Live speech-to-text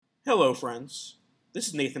Hello, friends. This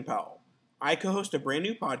is Nathan Powell. I co-host a brand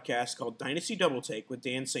new podcast called Dynasty Double Take with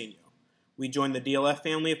Dan Sainio. We join the DLF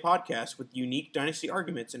family of podcasts with unique Dynasty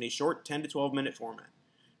arguments in a short 10 to 12 minute format.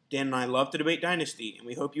 Dan and I love to debate Dynasty, and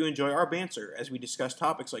we hope you enjoy our banter as we discuss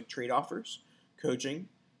topics like trade offers, coaching,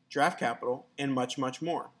 draft capital, and much, much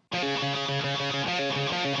more.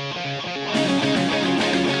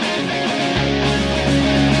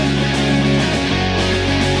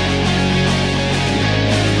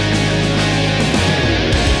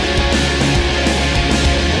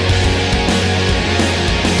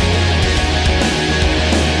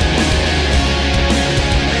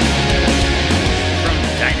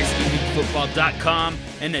 Football.com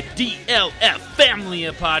and the DLF family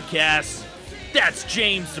of podcasts. That's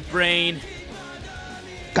James the Brain.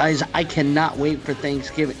 Guys, I cannot wait for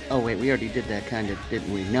Thanksgiving. Oh, wait, we already did that kind of,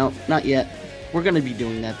 didn't we? No, not yet. We're going to be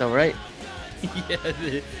doing that, though, right? Yeah.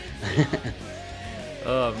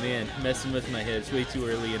 Oh, man, messing with my head. It's way too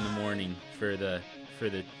early in the morning for the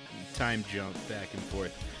time jump back and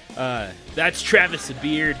forth. That's Travis the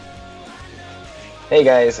Beard. Hey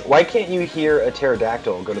guys, why can't you hear a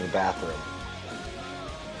pterodactyl go to the bathroom?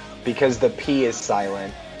 Because the P is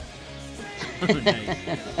silent. Oh, nice.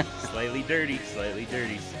 Slightly dirty.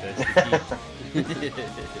 That's the key.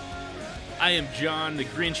 I am John, the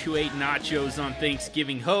Grinch who ate nachos on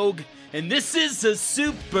Thanksgiving Hogue, and this is the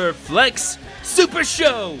SuperFlex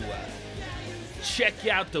SuperShow. Check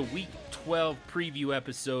out the Week 12 preview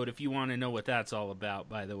episode if you want to know what that's all about,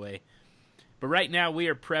 by the way. But right now, we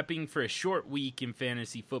are prepping for a short week in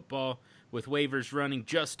fantasy football, with waivers running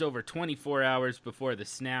just over 24 hours before the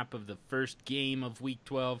snap of the first game of Week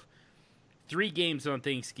 12. 3 games on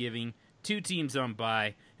Thanksgiving, 2 teams on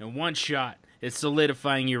bye, and 1 shot at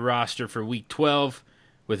solidifying your roster for Week 12.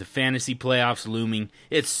 With the fantasy playoffs looming,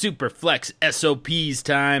 it's SuperFlex SOPs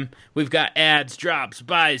time. We've got ads, drops,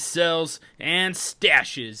 buys, sells, and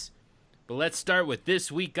stashes. But let's start with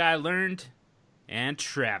This Week I Learned and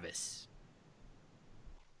Travis.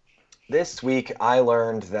 This week, I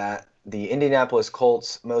learned that the Indianapolis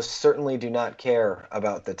Colts most certainly do not care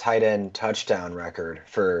about the tight end touchdown record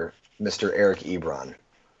for Mr. Eric Ebron.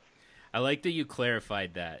 I like that you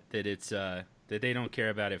clarified that it's that they don't care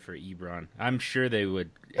about it for Ebron. I'm sure they would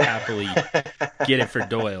happily get it for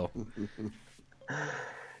Doyle.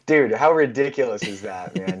 Dude, how ridiculous is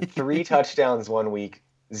that, man? 3 touchdowns one week,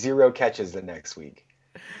 0 catches the next week.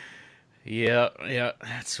 Yeah,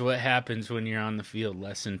 that's what happens when you're on the field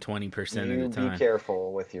less than 20% of the time. Be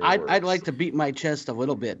careful with your words. I'd like to beat my chest a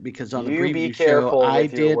little bit because on the You preview be careful show,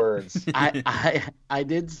 with your words. I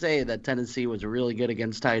did say that Tennessee was really good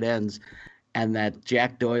against tight ends, and that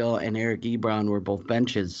Jack Doyle and Eric Ebron were both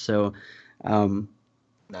benches. So,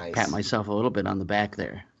 nice. Pat myself a little bit on the back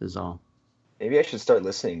there is all. Maybe I should start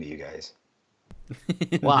listening to you guys.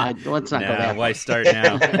 Well, let's not go that why start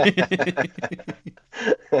now?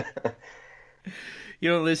 You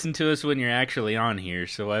don't listen to us when you're actually on here,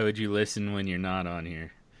 so why would you listen when you're not on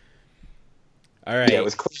here? All right. Yeah, it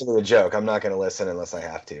was clearly a joke. I'm not going to listen unless I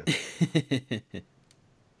have to.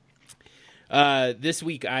 This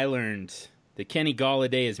week I learned that Kenny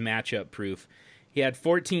Golladay is matchup proof. He had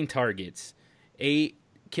 14 targets, 8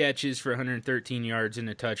 catches for 113 yards and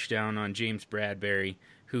a touchdown on James Bradbury,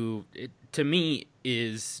 who, to me,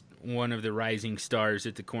 is one of the rising stars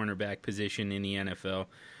at the cornerback position in the NFL.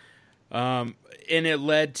 And it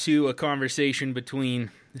led to a conversation between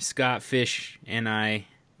Scott Fish and I,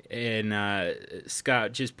 and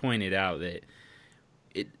Scott just pointed out that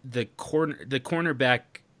the cornerback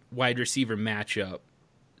wide receiver matchup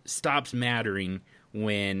stops mattering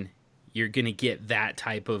when you're going to get that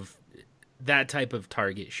type of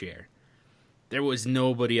target share. There was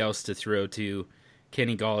nobody else to throw to.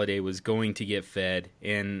 Kenny Golladay was going to get fed,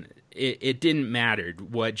 and it didn't matter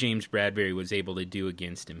what James Bradbury was able to do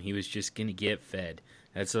against him. He was just going to get fed.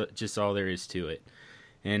 That's just all there is to it.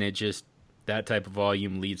 And that type of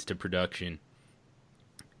volume leads to production.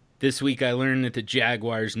 This week I learned that the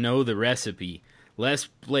Jaguars know the recipe. Less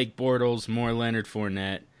Blake Bortles, more Leonard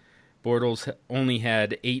Fournette. Bortles only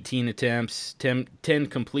had 18 attempts, 10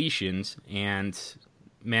 completions, and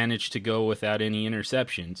managed to go without any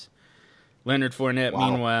interceptions. Leonard Fournette,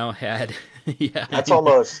 meanwhile, had That's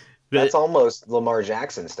almost Lamar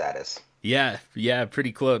Jackson status. Yeah,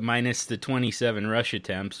 pretty close. Minus the 27 rush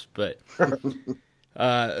attempts, but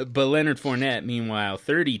Leonard Fournette, meanwhile,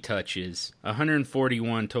 30 touches,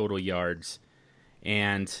 141 total yards,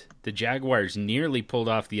 and the Jaguars nearly pulled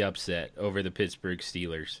off the upset over the Pittsburgh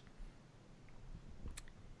Steelers.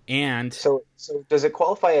 And so does it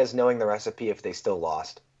qualify as knowing the recipe if they still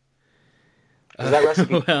lost? Does that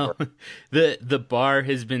recipe well, the bar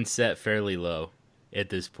has been set fairly low. at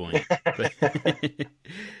this point. But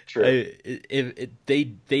True. They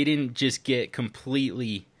didn't just get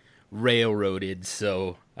completely railroaded.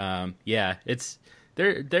 So yeah,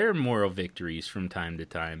 there are moral victories from time to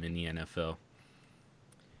time in the NFL.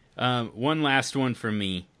 One last one for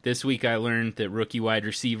me. This week I learned that rookie wide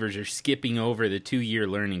receivers are skipping over the 2-year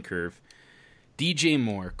learning curve. DJ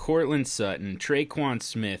Moore, Cortland Sutton, Traquan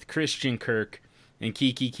Smith, Christian Kirk, and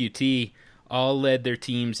Kiki QT all led their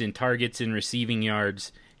teams in targets and receiving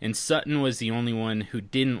yards, and Sutton was the only one who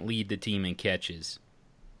didn't lead the team in catches.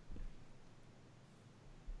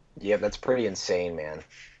 Yeah, that's pretty insane, man.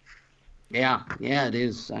 Yeah, it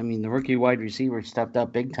is. I mean, the rookie wide receiver stepped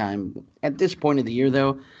up big time. At this point of the year,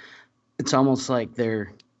 though, it's almost like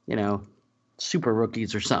they're, super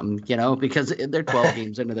rookies or something, because they're 12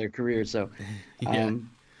 games into their career. So, Yeah.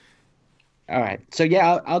 All right. So,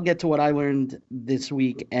 yeah, I'll get to what I learned this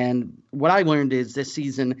week. And what I learned is this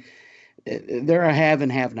season, there are have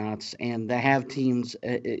and have-nots. And the have teams,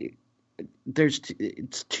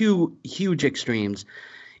 it's two huge extremes.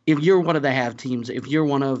 If you're one of the have teams, if you're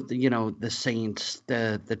one of the, the Saints,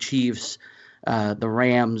 the Chiefs, the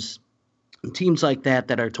Rams, teams like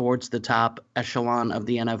that are towards the top echelon of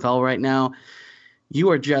the NFL right now, you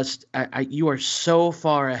are just you are so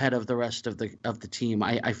far ahead of the rest of the team,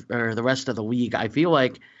 or the rest of the league. I feel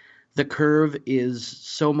like the curve is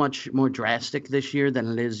so much more drastic this year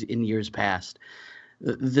than it is in years past.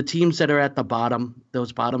 The teams that are at the bottom,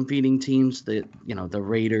 those bottom feeding teams, the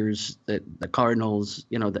Raiders, the Cardinals,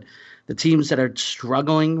 the teams that are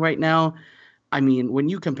struggling right now. I mean, when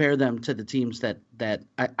you compare them to the teams that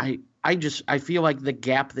I feel like the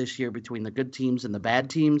gap this year between the good teams and the bad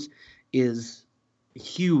teams is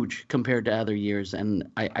huge compared to other years, and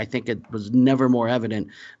I think it was never more evident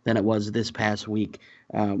than it was this past week.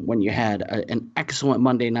 When you had an excellent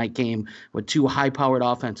Monday night game with two high-powered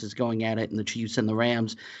offenses going at it in the Chiefs and the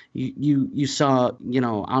Rams, you saw,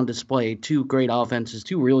 on display two great offenses,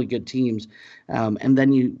 two really good teams, and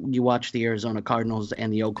then you watch the Arizona Cardinals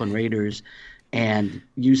and the Oakland Raiders, and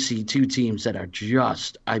you see two teams that are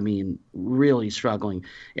just, really struggling.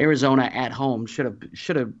 Arizona at home should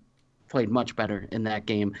have played much better in that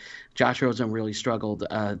game. Josh Rosen really struggled.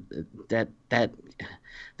 That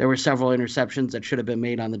there were several interceptions that should have been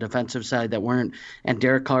made on the defensive side that weren't. And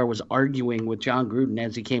Derek Carr was arguing with John Gruden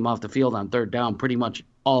as he came off the field on third down pretty much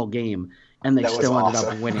all game, and they still ended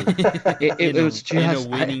up winning. It was just in a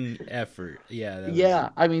winning effort. Yeah.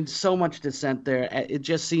 So much dissent there. It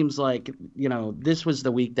just seems like this was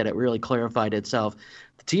the week that it really clarified itself.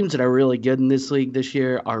 The teams that are really good in this league this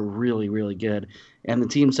year are really, really good. And the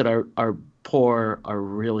teams that are poor are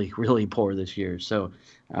really, really poor this year. So,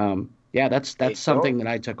 that's something that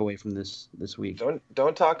I took away from this week.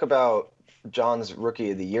 Don't talk about John's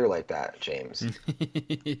Rookie of the Year like that, James.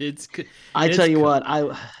 I tell you what,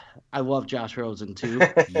 I love Josh Rosen too.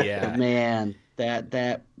 Yeah, but man,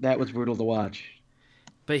 that was brutal to watch.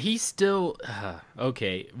 But he's still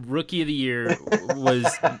okay. Rookie of the Year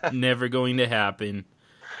was never going to happen.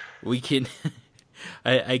 We can.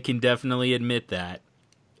 I can definitely admit that,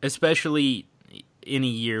 especially in a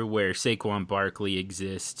year where Saquon Barkley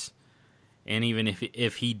exists, and even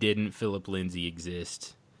if he didn't, Phillip Lindsay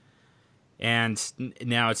exists. And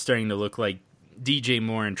now it's starting to look like DJ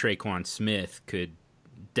Moore and Traquan Smith could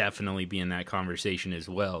definitely be in that conversation as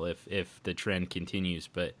well if the trend continues.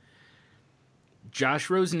 But Josh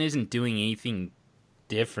Rosen isn't doing anything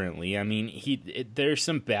differently. There's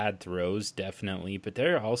some bad throws, definitely, but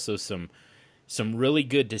there are also some really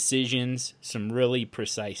good decisions, some really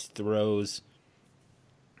precise throws,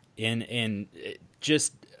 and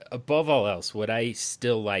just above all else, what I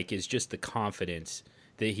still like is just the confidence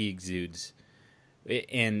that he exudes,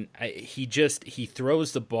 and he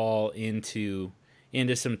throws the ball into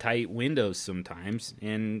some tight windows sometimes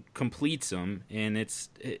and completes them, and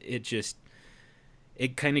it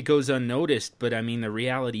kind of goes unnoticed. But the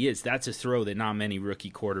reality is that's a throw that not many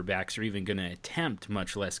rookie quarterbacks are even going to attempt,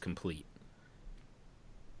 much less complete.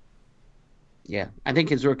 Yeah, I think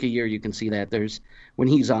his rookie year, you can see that. When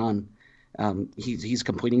he's on, he's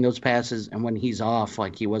completing those passes, and when he's off,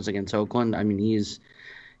 like he was against Oakland, he's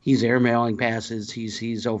airmailing passes,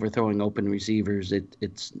 he's overthrowing open receivers.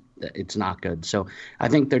 It's not good. So I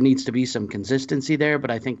think there needs to be some consistency there,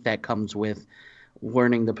 but I think that comes with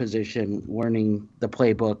learning the position, learning the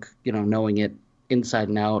playbook, knowing it inside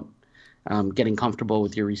and out. Getting comfortable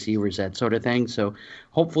with your receivers, that sort of thing. So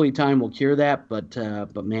hopefully time will cure that. But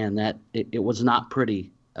man, that it was not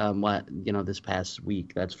pretty. This past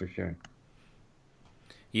week, that's for sure.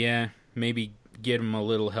 Yeah, maybe get him a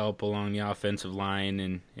little help along the offensive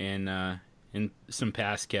line and some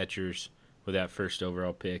pass catchers with that first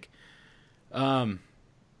overall pick.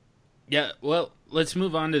 Yeah, well, let's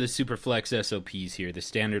move on to the SuperFlex SOPs here, the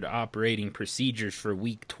standard operating procedures for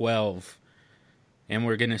Week 12. And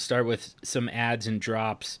we're going to start with some adds and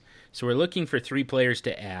drops. So we're looking for 3 players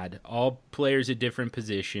to add, all players at different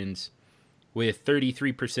positions with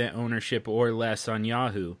 33% ownership or less on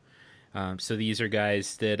Yahoo. So these are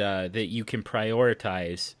guys that you can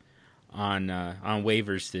prioritize on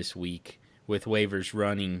waivers this week, with waivers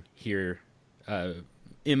running here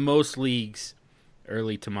in most leagues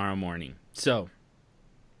early tomorrow morning. So,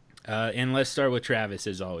 and let's start with Travis,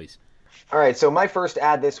 as always. All right, so my first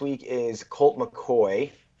ad this week is Colt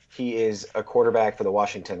McCoy. He is a quarterback for the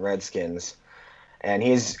Washington Redskins, and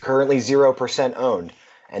he's currently 0% owned.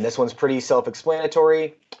 And this one's pretty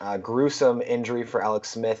self-explanatory. Gruesome injury for Alex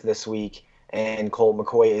Smith this week, and Colt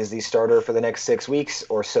McCoy is the starter for the next 6 weeks,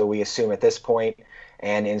 or so we assume at this point.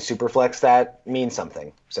 And in SuperFlex, that means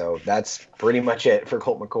something. So that's pretty much it for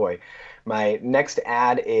Colt McCoy. My next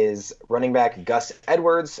ad is running back Gus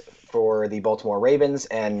Edwards for the Baltimore Ravens,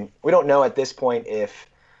 and we don't know at this point if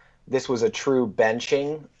this was a true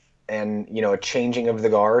benching and, a changing of the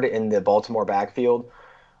guard in the Baltimore backfield.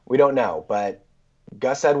 We don't know, but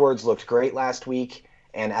Gus Edwards looked great last week,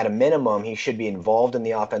 and at a minimum, he should be involved in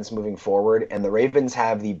the offense moving forward, and the Ravens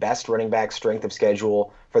have the best running back strength of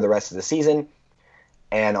schedule for the rest of the season.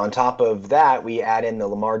 And on top of that, we add in the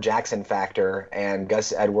Lamar Jackson factor, and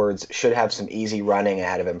Gus Edwards should have some easy running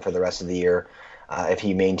ahead of him for the rest of the year if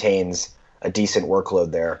he maintains a decent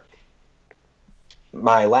workload there.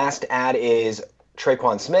 My last ad is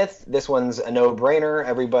Traquan Smith. This one's a no-brainer.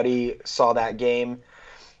 Everybody saw that game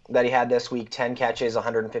that he had this week, 10 catches,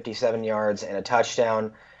 157 yards, and a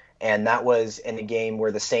touchdown. And that was in a game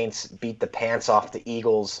where the Saints beat the pants off the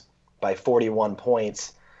Eagles by 41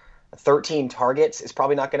 points. 13 targets is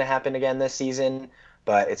probably not going to happen again this season,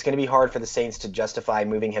 but it's going to be hard for the Saints to justify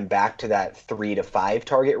moving him back to that 3 to 5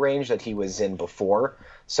 target range that he was in before.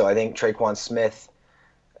 So I think Traquan Smith,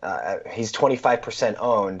 he's 25%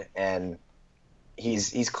 owned, and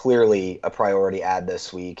he's clearly a priority ad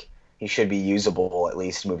this week. He should be usable at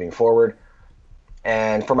least moving forward.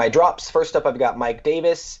 And for my drops, first up I've got Mike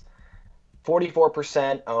Davis,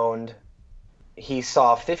 44% owned. He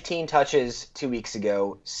saw 15 touches 2 weeks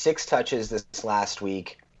ago, 6 touches this last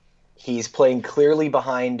week. He's playing clearly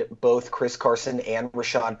behind both Chris Carson and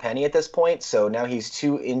Rashad Penny at this point, so now he's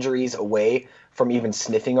 2 injuries away from even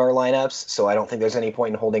sniffing our lineups, so I don't think there's any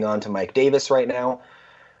point in holding on to Mike Davis right now.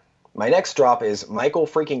 My next drop is Michael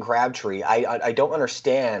freaking Crabtree. I don't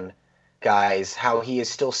understand, guys, how he is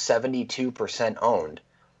still 72% owned.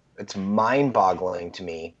 It's mind-boggling to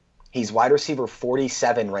me. He's wide receiver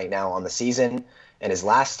 47 right now on the season, and his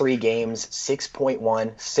last 3 games, 6.1,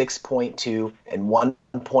 6.2, and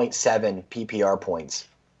 1.7 PPR points.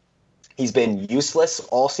 He's been useless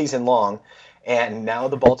all season long, and now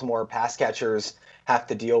the Baltimore pass catchers have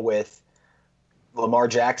to deal with Lamar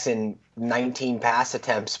Jackson 19 pass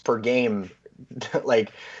attempts per game.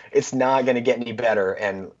 Like, it's not going to get any better,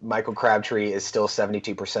 and Michael Crabtree is still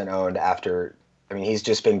 72% owned after – he's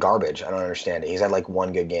just been garbage. I don't understand it. He's had,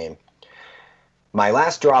 1 good game. My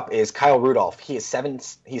last drop is Kyle Rudolph. He's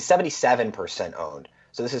 77% owned.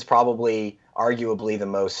 So this is probably arguably the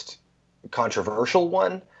most controversial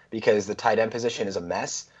one because the tight end position is a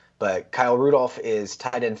mess. But Kyle Rudolph is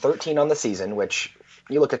tight end 13 on the season, which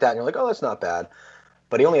you look at that and you're like, oh, that's not bad.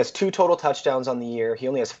 But he only has 2 total touchdowns on the year. He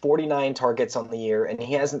only has 49 targets on the year, and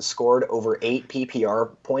he hasn't scored over 8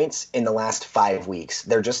 PPR points in the last 5 weeks.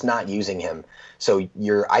 They're just not using him. So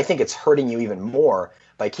I think it's hurting you even more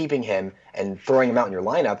by keeping him and throwing him out in your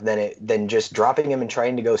lineup than just dropping him and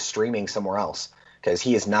trying to go streaming somewhere else because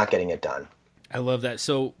he is not getting it done. I love that.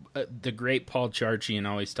 So the great Paul Charchian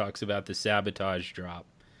always talks about the sabotage drop.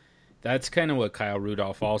 That's kind of what Kyle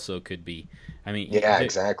Rudolph also could be.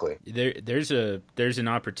 Exactly. There's an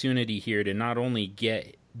opportunity here to not only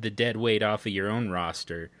get the dead weight off of your own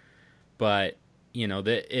roster, but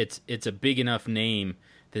it's a big enough name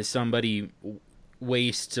that somebody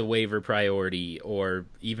wastes a waiver priority, or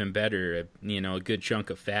even better, a good chunk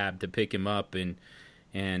of fab to pick him up,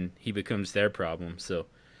 and he becomes their problem. So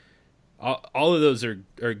all of those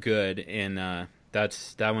are good, and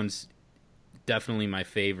that one's definitely my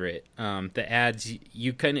favorite. The ads,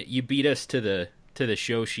 you beat us to the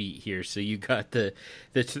show sheet here, so you got to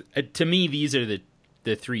me these are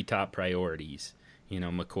the 3 top priorities.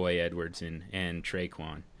 McCoy, Edwards, and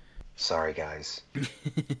Traquan. Sorry, guys.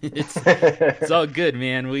 It's all good,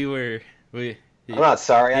 man. I'm not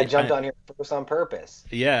sorry. I jumped on here first on purpose.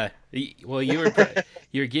 Yeah. Well, you're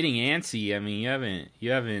getting antsy. You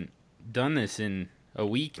haven't done this in a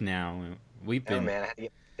week now. We've been. Oh man, I had to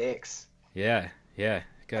get a fix. Yeah,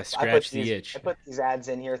 Gotta scratch the I itch. put these ads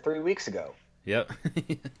in here 3 weeks ago. Yep.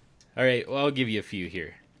 All right, well, I'll give you a few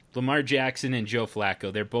here. Lamar Jackson and Joe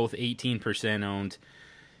Flacco, they're both 18% owned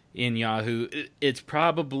in Yahoo. It's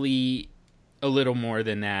probably a little more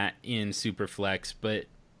than that in SuperFlex, but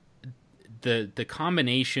the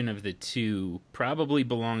combination of the two probably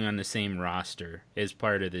belong on the same roster as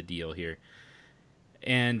part of the deal here.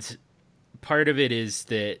 And part of it is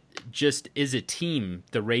that just as a team,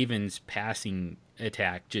 the Ravens passing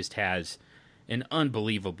attack just has an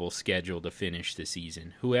unbelievable schedule to finish the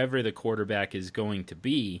season. Whoever the quarterback is going to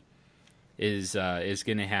be is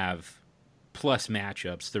going to have plus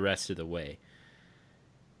matchups the rest of the way.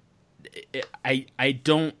 I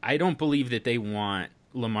don't believe that they want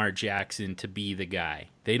Lamar Jackson to be the guy.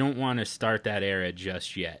 They don't want to start that era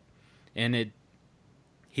just yet. And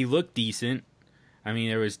he looked decent. I mean,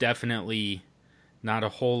 there was definitely not a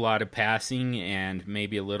whole lot of passing and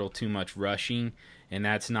maybe a little too much rushing, and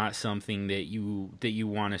that's not something that you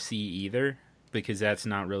want to see either, because that's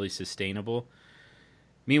not really sustainable.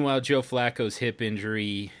 Meanwhile, Joe Flacco's hip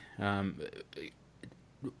injury, at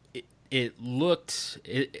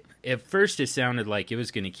first it sounded like it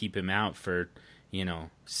was going to keep him out for,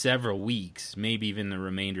 several weeks, maybe even the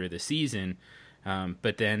remainder of the season.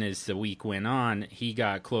 But then as the week went on, he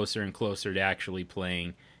got closer and closer to actually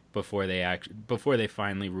playing before they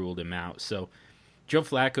finally ruled him out. So Joe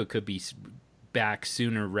Flacco could be back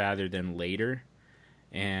sooner rather than later.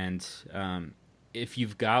 And if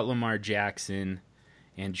you've got Lamar Jackson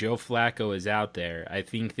and Joe Flacco is out there, I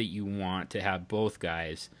think that you want to have both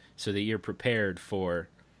guys so that you're prepared for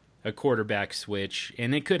a quarterback switch.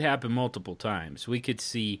 And it could happen multiple times. We could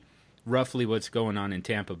see roughly what's going on in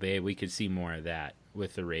Tampa Bay. We could see more of that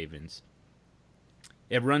with the Ravens.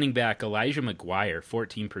 At running back, Elijah McGuire,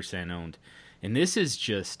 14% owned. And this is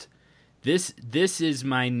just this is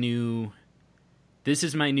my new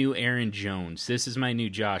Aaron Jones. This is my new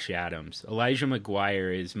Josh Adams. Elijah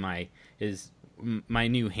McGuire is my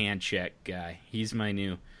new hand check guy. He's my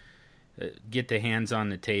new get the hands on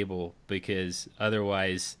the table, because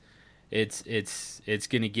otherwise it's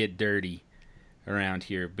going to get dirty around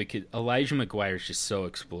here, because Elijah McGuire is just so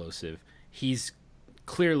explosive. He's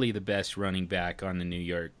clearly the best running back on the New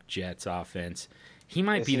York Jets offense. He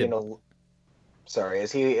might be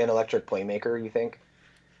is he an electric playmaker, you think?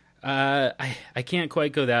 I can't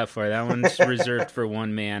quite go that far. That one's reserved for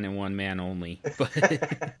one man and one man only.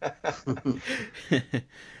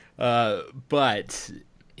 But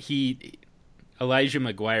Elijah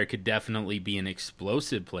McGuire could definitely be an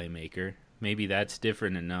explosive playmaker. Maybe that's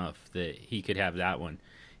different enough that he could have that one.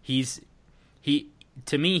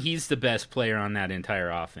 To me, he's the best player on that entire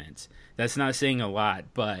offense. That's not saying a lot,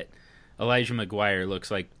 but Elijah McGuire looks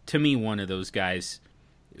like, to me, one of those guys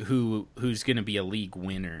who's going to be a league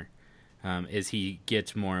winner as he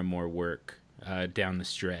gets more and more work down the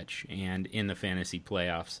stretch and in the fantasy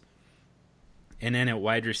playoffs. And then at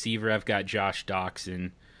wide receiver, I've got Josh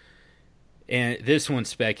Doxson. And this one's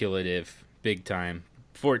speculative, big time.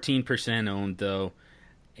 14% owned, though.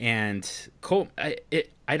 And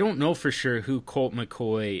I don't know for sure who Colt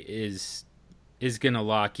McCoy is going to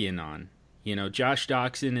lock in on. Josh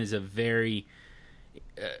Doxson is a very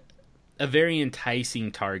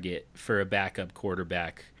enticing target for a backup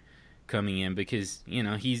quarterback coming in, because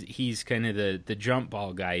he's kind of the jump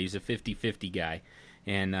ball guy. He's a 50-50 guy,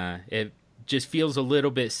 and it just feels a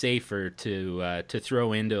little bit safer to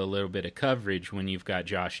throw into a little bit of coverage when you've got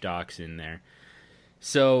Josh Doxson there.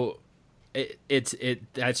 So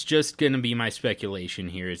that's just going to be my speculation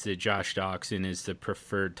here, is that Josh Doxson is the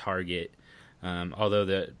preferred target.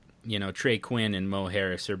 Although Trey Quinn and Mo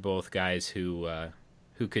Harris are both guys who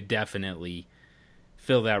could definitely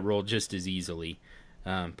fill that role just as easily.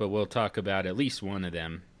 But we'll talk about at least one of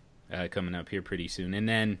them coming up here pretty soon. And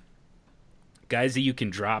then guys that you can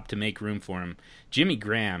drop to make room for him. Jimmy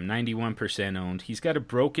Graham, 91% owned. He's got a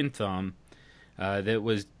broken thumb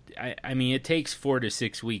it takes 4 to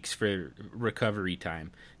 6 weeks for recovery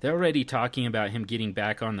time. They're already talking about him getting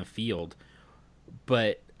back on the field.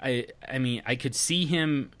 But, I could see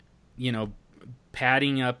him,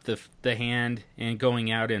 padding up the hand and going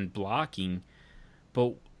out and blocking.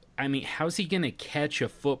 But, how's he going to catch a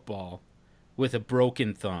football with a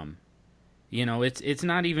broken thumb? It's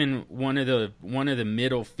not even one of the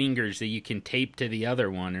middle fingers that you can tape to the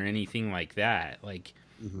other one or anything like that. Like,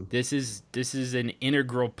 this is an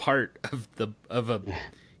integral part of a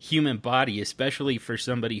human body, especially for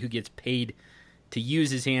somebody who gets paid to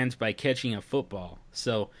use his hands by catching a football.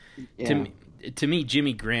 So, yeah. To me,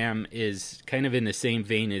 Jimmy Graham is kind of in the same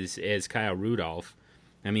vein as Kyle Rudolph.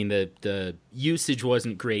 The usage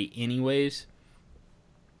wasn't great anyways,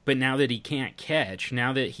 But now that he can't catch,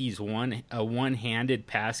 now that he's a one-handed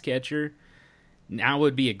pass catcher, now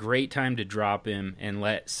would be a great time to drop him and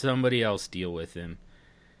let somebody else deal with him.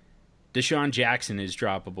 Deshaun Jackson is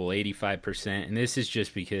droppable 85%, and this is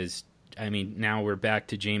just because, now we're back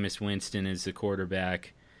to Jameis Winston as the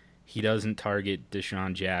quarterback. He doesn't target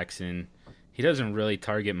Deshaun Jackson. He doesn't really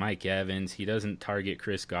target Mike Evans. He doesn't target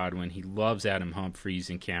Chris Godwin. He loves Adam Humphries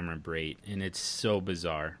and Cameron Brate, and it's so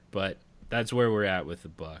bizarre. But that's where we're at with the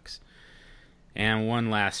Bucs. And one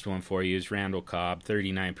last one for you is Randall Cobb,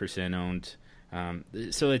 39% owned.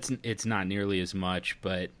 So it's not nearly as much,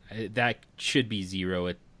 but that should be zero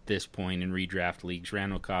at this point in redraft leagues.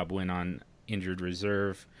 Randall Cobb went on injured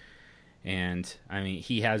reserve, and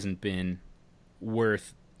he hasn't been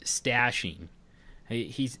worth stashing.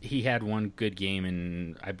 He had one good game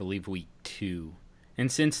in, I believe, week 2, and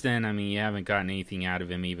since then, you haven't gotten anything out of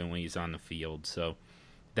him even when he's on the field. So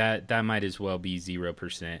that might as well be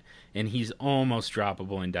 0%, and he's almost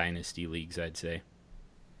droppable in dynasty leagues, I'd say.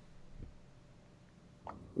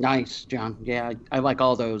 Nice, John. Yeah, I like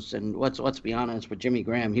all those. And let's be honest, with Jimmy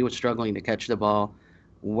Graham, he was struggling to catch the ball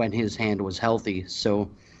when his hand was healthy. So,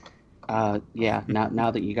 now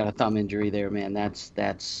that you got a thumb injury there, man,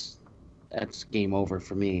 that's game over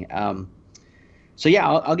for me.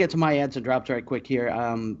 I'll get to my ads and drops right quick here.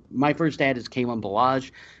 My first ad is Kalen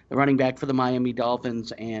Ballage, the running back for the Miami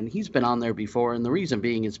Dolphins, and he's been on there before. And the reason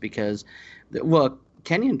being is because,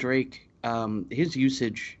 Kenyon Drake, his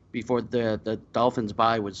usage before the Dolphins'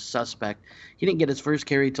 bye was suspect. He didn't get his first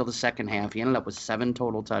carry till the second half. He ended up with 7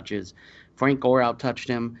 total touches. Frank Gore out-touched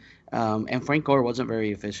him, and Frank Gore wasn't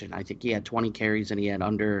very efficient. I think he had 20 carries and he had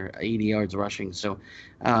under 80 yards rushing. So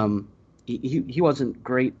he wasn't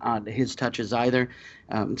great on his touches either.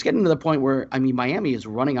 It's getting to the point where, Miami is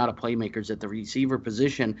running out of playmakers at the receiver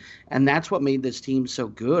position, and that's what made this team so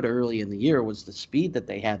good early in the year was the speed that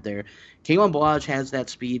they had there. Kalen Ballage has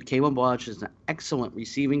that speed. Kalen Ballage is an excellent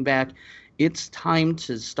receiving back. It's time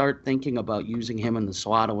to start thinking about using him in the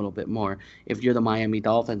slot a little bit more if you're the Miami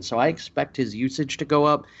Dolphins. So I expect his usage to go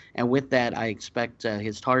up, and with that, I expect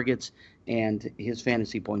his targets and his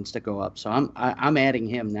fantasy points to go up. So I'm adding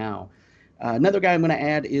him now. Another guy I'm going to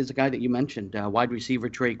add is a guy that you mentioned, wide receiver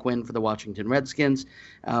Trey Quinn for the Washington Redskins.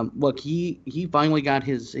 He finally got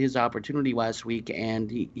his opportunity last week, and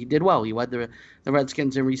he did well. He led the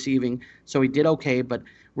Redskins in receiving, so he did okay. But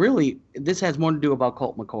really, this has more to do about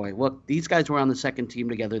Colt McCoy. Look, these guys were on the second team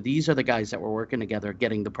together. These are the guys that were working together,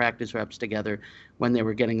 getting the practice reps together when they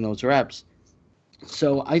were getting those reps.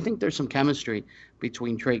 So I think there's some chemistry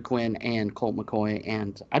between Trey Quinn and Colt McCoy,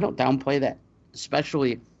 and I don't downplay that,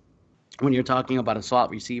 especially when you're talking about a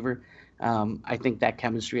slot receiver. I think that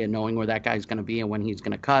chemistry and knowing where that guy's going to be and when he's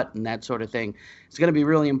going to cut and that sort of thing is going to be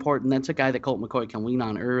really important. That's a guy that Colt McCoy can lean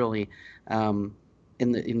on early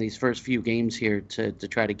in these first few games here to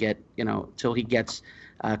try to get, till he gets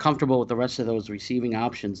comfortable with the rest of those receiving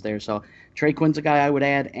options there. So Trey Quinn's a guy I would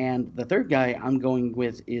add. And the third guy I'm going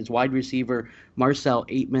with is wide receiver Marcel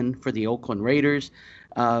Aitman for the Oakland Raiders.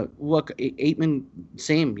 Aitman,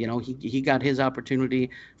 same, he got his opportunity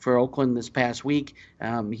for Oakland this past week.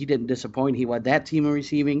 He didn't disappoint. He led that team in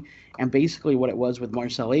receiving. And basically what it was with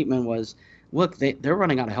Marcel Aitman was, they're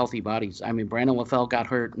running out of healthy bodies. Brandon LaFell got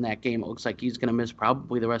hurt in that game. It looks like he's going to miss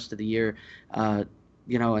probably the rest of the year.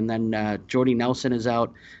 And then Jordy Nelson is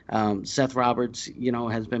out. Seth Roberts,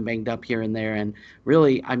 has been banged up here and there. And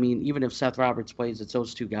really, even if Seth Roberts plays, it's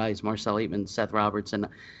those two guys, Marcel Aitman, Seth Roberts. And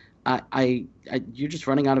you're just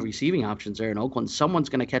running out of receiving options there in Oakland. Someone's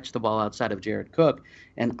going to catch the ball outside of Jared Cook,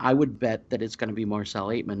 and I would bet that it's going to be Marcel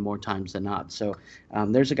Aitman more times than not. So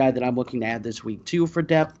there's a guy that I'm looking to add this week, too, for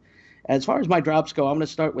depth. As far as my drops go, I'm going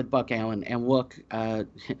to start with Buck Allen. And look,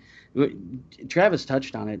 Travis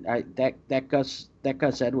touched on it. That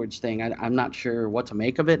Gus Edwards thing, I'm not sure what to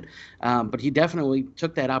make of it, but he definitely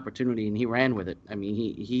took that opportunity and he ran with it.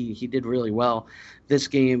 He did really well this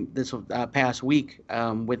past week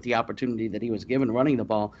with the opportunity that he was given running the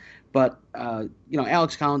ball. But,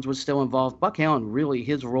 Alex Collins was still involved. Buck Allen, really,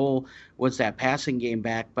 his role was that passing game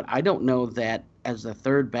back, but I don't know that as the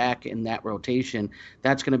third back in that rotation,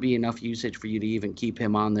 that's going to be enough usage for you to even keep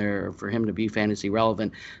him on there or for him to be fantasy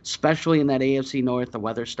relevant, especially in that AFC North. The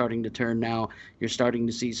weather's starting to turn now. You're starting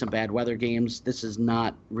to see some bad weather games. This is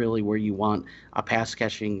not really where you want a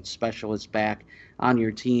pass-catching specialist back on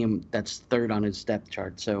your team that's third on his depth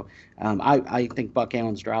chart. So I think Buck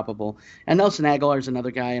Allen's droppable. And Nelson Aguilar is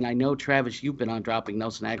another guy, and I know Travis Travis, you've been on dropping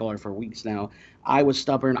Nelson Aguilar for weeks now. I was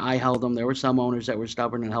stubborn. I held him. There were some owners that were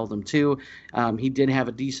stubborn and held him too. He did have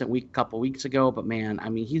a decent week a couple weeks ago, but man, I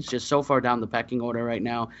mean, he's just so far down the pecking order right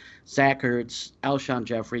now. Zach Ertz, Alshon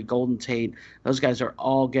Jeffrey, Golden Tate, those guys are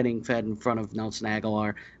all getting fed in front of Nelson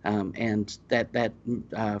Aguilar. And that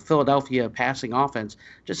Philadelphia passing offense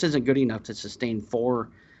just isn't good enough to sustain four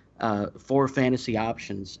fantasy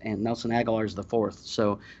options, and Nelson Aguilar is the fourth.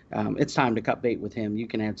 So it's time to cut bait with him. You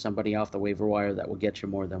can add somebody off the waiver wire that will get you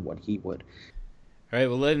more than what he would. All right,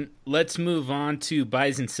 well, let's move on to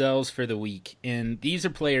buys and sells for the week. And these are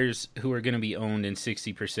players who are going to be owned in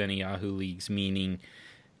 60% of Yahoo leagues, meaning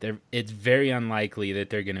it's very unlikely that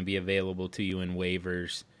they're going to be available to you in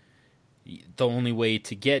waivers. The only way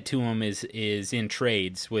to get to them is in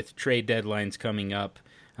trades. With trade deadlines coming up,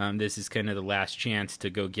 this is kind of the last chance to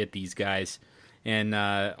go get these guys. And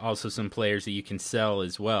also some players that you can sell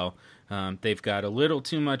as well. They've got a little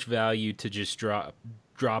too much value to just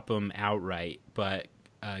drop them outright, but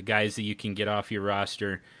guys that you can get off your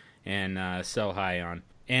roster and sell high on.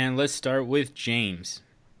 And let's start with James.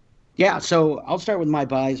 Yeah, so I'll start with my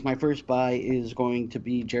buys. My first buy is going to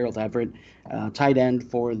be Gerald Everett, tight end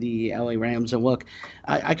for the LA Rams. And look,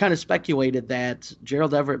 I kind of speculated that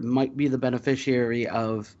Gerald Everett might be the beneficiary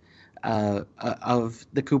of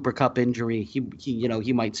the Cooper Kupp injury.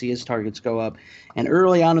 He might see his targets go up. And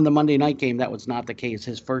early on in the Monday night game, that was not the case.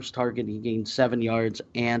 His first target, he gained 7 yards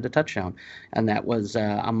and a touchdown, and that was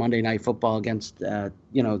on Monday Night Football against the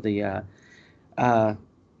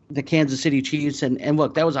Kansas City Chiefs. And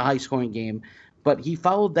look, that was a high-scoring game. But he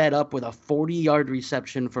followed that up with a 40-yard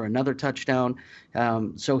reception for another touchdown.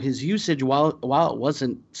 So his usage, while it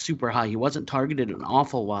wasn't super high, he wasn't targeted an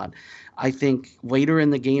awful lot. I think later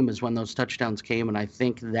in the game is when those touchdowns came, and I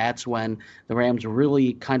think that's when the Rams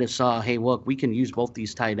really kind of saw, hey, look, we can use both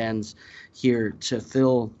these tight ends here to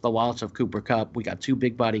fill the loss of Cooper Kupp. We got two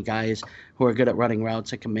big-body guys who are good at running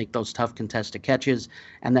routes that can make those tough contested catches,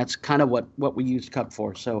 and that's kind of what we used Kupp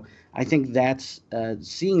for. So I think that's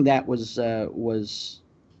seeing that was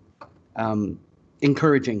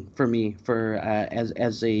encouraging for me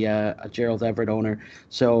as a Gerald Everett owner.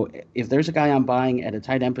 So if there's a guy I'm buying at a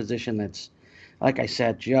tight end position that's, like I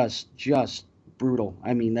said, just brutal.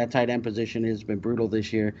 I mean, that tight end position has been brutal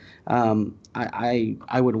this year. I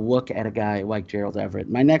would look at a guy like Gerald Everett.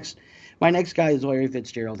 My next guy is Larry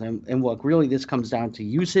Fitzgerald. And look, really this comes down to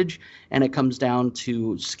usage, and it comes down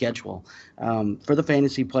to schedule. For the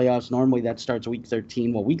fantasy playoffs, normally that starts week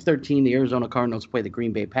 13. Well, week 13, the Arizona Cardinals play the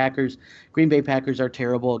Green Bay Packers. Green Bay Packers are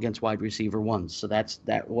terrible against wide receiver ones, so that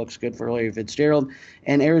looks good for Larry Fitzgerald.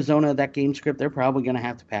 And Arizona, that game script, they're probably going to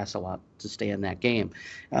have to pass a lot to stay in that game.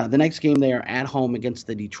 The next game, they are at home against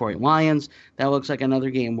the Detroit Lions. That looks like another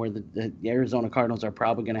game where the Arizona Cardinals are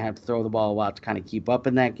probably going to have to throw the ball a lot to kind of keep up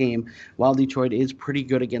in that game. While Detroit is pretty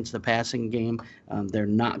good against the passing game, they're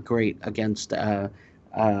not great against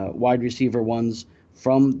wide receiver ones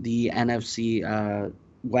from the NFC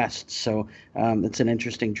West. So it's an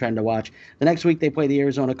interesting trend to watch. The next week they play the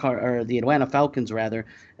Atlanta Falcons rather.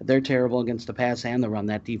 They're terrible against the pass and the run.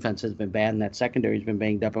 That defense has been bad, and that secondary has been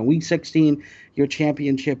banged up. In week 16, your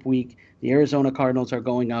championship week, the Arizona Cardinals are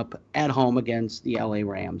going up at home against the LA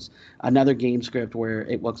Rams. Another game script where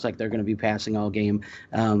it looks like they're going to be passing all game.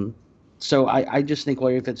 So I just think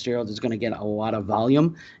Larry Fitzgerald is going to get a lot of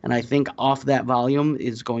volume, and I think off that volume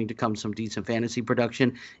is going to come some decent fantasy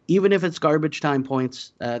production. Even if it's garbage time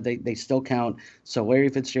points, they still count. So Larry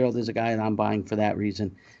Fitzgerald is a guy that I'm buying for that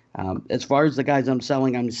reason. As far as the guys I'm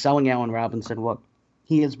selling Allen Robinson. Look,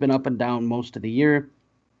 he has been up and down most of the year.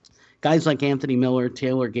 Guys like Anthony Miller,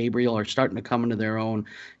 Taylor Gabriel are starting to come into their own.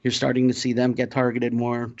 You're starting to see them get targeted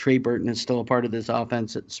more. Trey Burton is still a part of this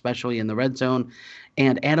offense, especially in the red zone.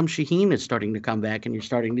 And Adam Shaheen is starting to come back, and you're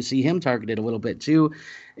starting to see him targeted a little bit too.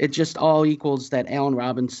 It just all equals that Allen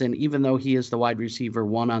Robinson, even though he is the wide receiver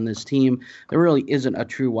one on this team, there really isn't a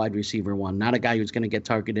true wide receiver one, not a guy who's going to get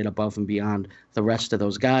targeted above and beyond the rest of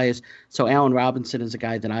those guys. So Allen Robinson is a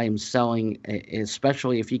guy that I am selling,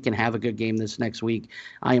 especially if he can have a good game this next week.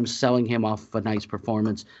 I am selling him off of a nice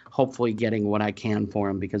performance, hopefully getting what I can for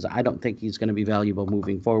him, because I don't think he's going to be valuable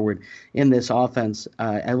moving forward in this offense,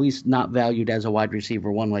 at least not valued as a wide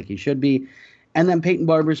receiver one like he should be. And then Peyton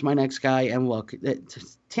Barber's my next guy. And look,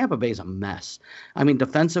 Tampa Bay's a mess. I mean,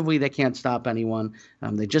 defensively, they can't stop anyone.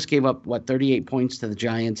 They just gave up, 38 points to the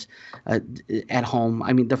Giants at home.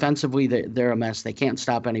 I mean, defensively, they're a mess. They can't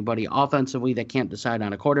stop anybody. Offensively, they can't decide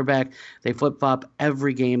on a quarterback. They flip-flop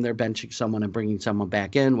every game. They're benching someone and bringing someone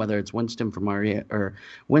back in, whether it's Winston for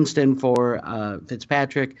Winston for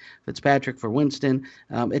Fitzpatrick for Winston.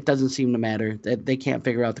 It doesn't seem to matter. They can't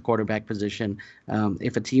figure out the quarterback position.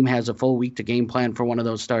 If a team has a full week to game plan for one of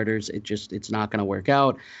those starters, it's not going to work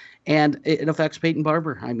out. And it affects Peyton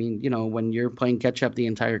Barber. I mean, when you're playing catch up the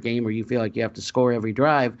entire game or you feel like you have to score every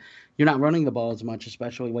drive, you're not running the ball as much,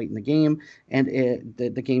 especially late in the game. And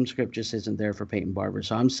the game script just isn't there for Peyton Barber.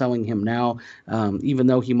 So I'm selling him now. Even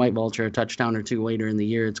though he might vulture a touchdown or two later in the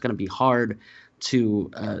year, it's going to be hard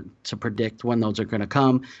to predict when those are going to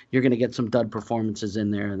come. You're going to get some dud performances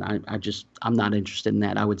in there. And I'm not interested in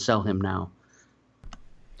that. I would sell him now.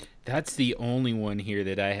 That's the only one here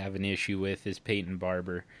that I have an issue with is Peyton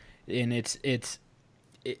Barber. And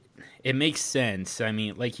it makes sense. I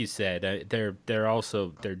mean, like you said, they're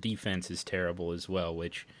also their defense is terrible as well,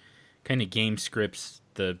 which kind of game scripts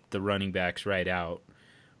the running backs right out.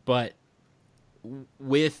 But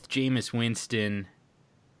with Jameis Winston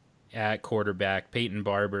at quarterback, Peyton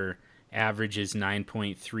Barber averages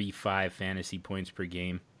 9.35 fantasy points per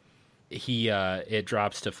game. It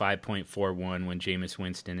drops to 5.41 when Jameis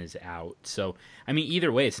Winston is out. So, I mean,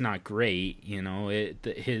 either way, it's not great.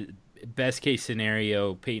 His best case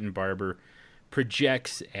scenario, Peyton Barber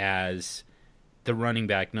projects as the running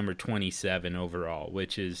back number 27 overall,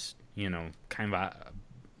 which is, kind of a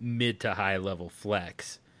mid to high level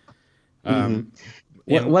flex.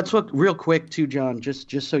 Real quick too, John,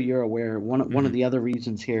 just so you're aware, one of the other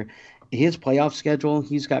reasons here, his playoff schedule,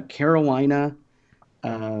 he's got Carolina,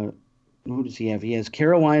 who does he have? He has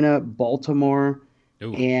Carolina, Baltimore,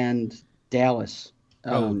 and Dallas.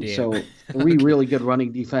 So three really good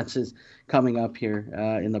running defenses coming up here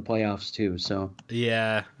in the playoffs too. So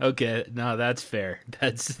yeah, okay, no, that's fair.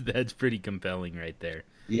 That's pretty compelling right there.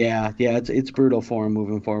 Yeah, it's brutal for him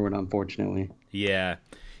moving forward, unfortunately. Yeah,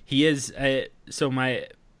 he is. So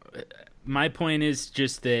my point is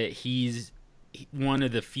just that he's one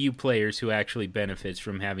of the few players who actually benefits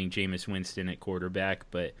from having Jameis Winston at quarterback,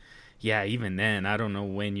 but. Yeah, even then, I don't know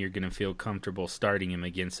when you're going to feel comfortable starting him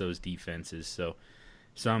against those defenses. So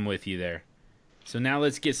I'm with you there. So now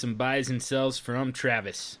let's get some buys and sells from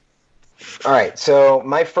Travis. All right, so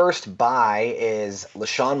my first buy is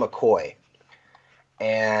LaShawn McCoy.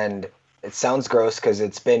 And it sounds gross because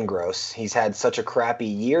it's been gross. He's had such a crappy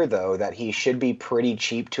year, though, that he should be pretty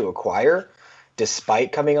cheap to acquire,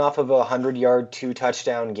 despite coming off of a 100-yard,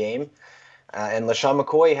 2-touchdown game. And LaShawn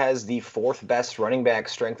McCoy has the fourth best running back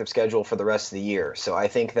strength of schedule for the rest of the year. So I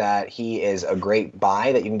think that he is a great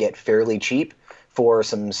buy that you can get fairly cheap for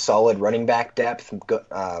some solid running back depth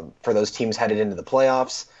for those teams headed into the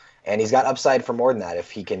playoffs. And he's got upside for more than that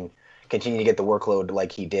if he can continue to get the workload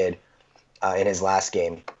like he did in his last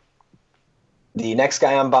game. The next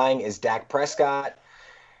guy I'm buying is Dak Prescott.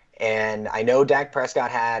 And I know Dak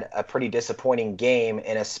Prescott had a pretty disappointing game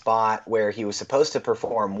in a spot where he was supposed to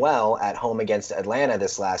perform well at home against Atlanta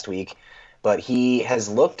this last week, but he has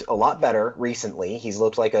looked a lot better recently. He's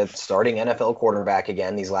looked like a starting NFL quarterback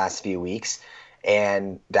again these last few weeks,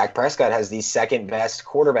 and Dak Prescott has the second best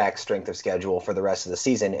quarterback strength of schedule for the rest of the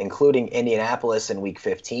season, including Indianapolis in Week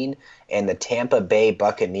 15 and the Tampa Bay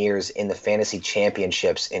Buccaneers in the Fantasy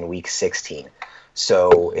Championships in Week 16.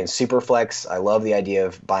 So in SuperFlex, I love the idea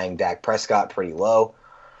of buying Dak Prescott pretty low.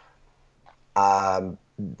 I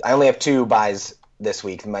only have two buys this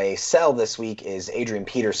week. My sell this week is Adrian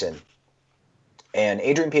Peterson. And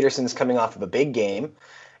Adrian Peterson's coming off of a big game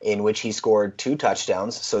in which he scored 2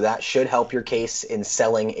 touchdowns, so that should help your case in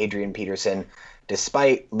selling Adrian Peterson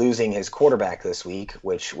despite losing his quarterback this week,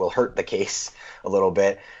 which will hurt the case a little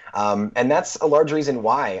bit. And that's a large reason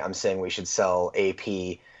why I'm saying we should sell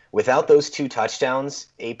AP. Without those 2 touchdowns,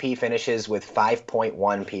 AP finishes with 5.1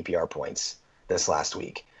 PPR points this last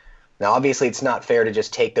week. Now, obviously, it's not fair to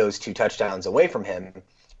just take those 2 touchdowns away from him,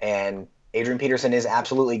 and Adrian Peterson is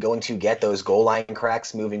absolutely going to get those goal line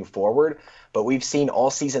cracks moving forward, but we've seen all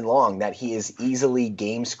season long that he is easily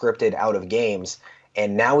game scripted out of games,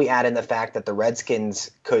 and now we add in the fact that the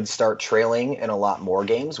Redskins could start trailing in a lot more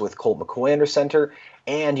games with Colt McCoy under center,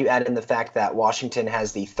 and you add in the fact that Washington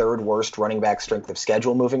has the 3rd worst running back strength of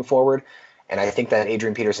schedule moving forward, and I think that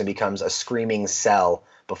Adrian Peterson becomes a screaming sell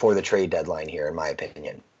before the trade deadline here, in my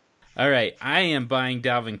opinion. All right, I am buying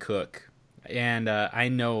Dalvin Cook, and I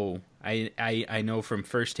know from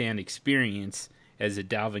firsthand experience as a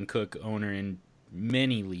Dalvin Cook owner in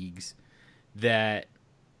many leagues that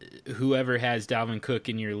whoever has Dalvin Cook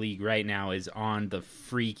in your league right now is on the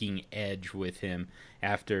freaking edge with him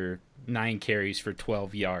after 9 carries for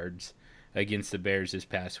 12 yards against the Bears this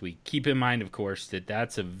past week. Keep in mind, of course, that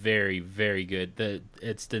that's a very, very good.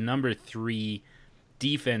 It's the number 3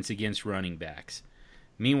 defense against running backs.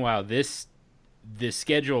 Meanwhile, the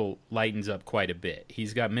schedule lightens up quite a bit.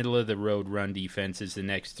 He's got middle-of-the-road run defenses the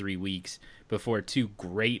next 3 weeks before 2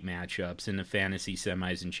 great matchups in the fantasy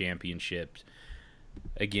semis and championships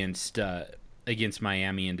against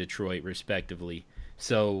Miami and Detroit, respectively.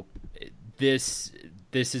 So this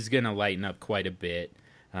is going to lighten up quite a bit.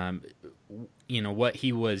 What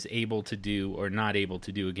he was able to do or not able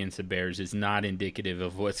to do against the Bears is not indicative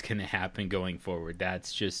of what's going to happen going forward.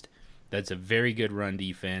 That's a very good run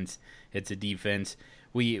defense. It's a defense.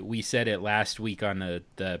 We said it last week on the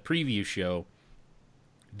preview show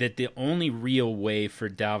that the only real way for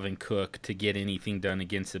Dalvin Cook to get anything done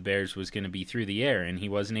against the Bears was going to be through the air, and he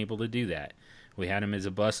wasn't able to do that. We had him as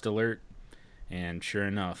a bust alert, and sure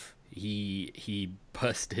enough, he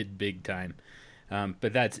busted big time.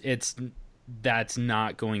 But that's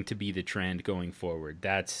not going to be the trend going forward.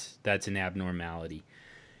 That's an abnormality.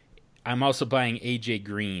 I'm also buying AJ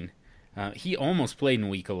Green. He almost played in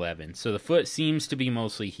Week 11, so the foot seems to be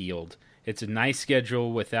mostly healed. It's a nice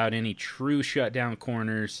schedule without any true shutdown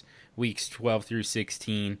corners, weeks 12 through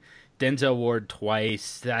 16. Denzel Ward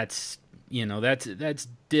twice. That's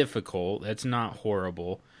difficult. That's not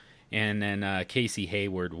horrible. And then Casey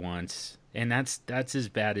Hayward once, and that's as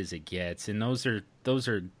bad as it gets. And those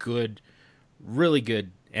are good, really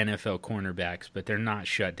good NFL cornerbacks, but they're not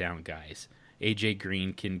shutdown guys. AJ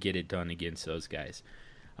Green can get it done against those guys.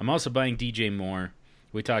 I'm also buying DJ Moore.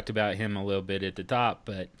 We talked about him a little bit at the top,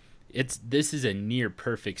 but this is a near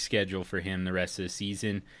perfect schedule for him the rest of the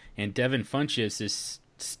season. And Devin Funchess is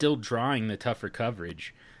still drawing the tougher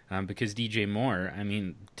coverage because DJ Moore, I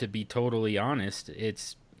mean, to be totally honest,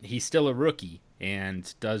 he's still a rookie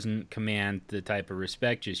and doesn't command the type of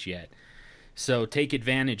respect just yet. So take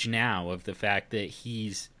advantage now of the fact that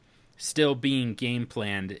he's still being game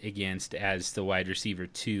planned against as the wide receiver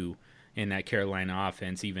 2 in that Carolina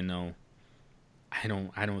offense, even though I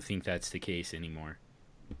don't think that's the case anymore.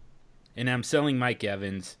 And I'm selling Mike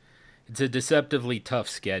Evans. It's a deceptively tough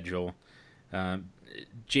schedule.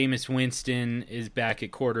 Jameis Winston is back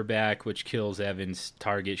at quarterback, which kills Evans'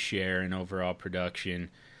 target share and overall production.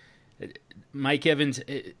 Mike Evans,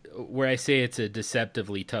 where I say it's a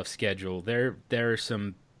deceptively tough schedule, there are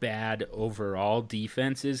some bad overall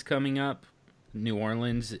defenses coming up. New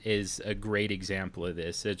Orleans is a great example of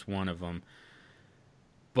this. It's one of them.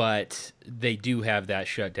 But they do have that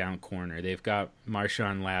shutdown corner. They've got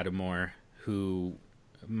Marshawn Lattimore, who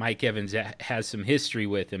Mike Evans has some history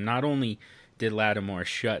with him. Not only did Lattimore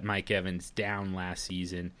shut Mike Evans down last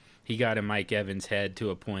season, he got in Mike Evans' head to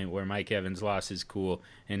a point where Mike Evans lost his cool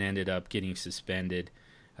and ended up getting suspended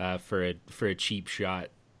for a cheap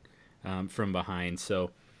shot from behind.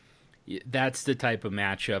 So that's the type of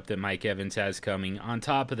matchup that Mike Evans has coming, on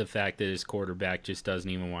top of the fact that his quarterback just doesn't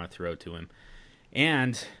even want to throw to him.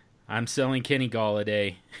 And I'm selling Kenny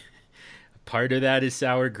Golladay. Part of that is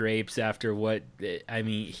sour grapes after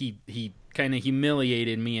he kind of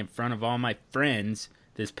humiliated me in front of all my friends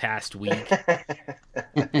this past week.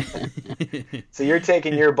 So you're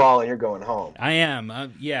taking your ball and you're going home. I am.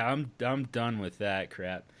 I'm done with that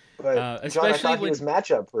crap. But especially John, I thought he was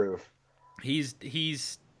matchup proof.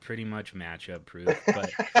 He's pretty much matchup proof,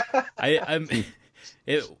 but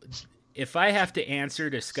if I have to answer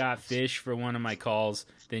to Scott Fish for one of my calls,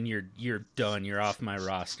 then you're done. You're off my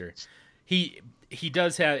roster. He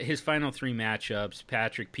does have his final 3 matchups: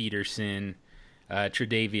 Patrick Peterson,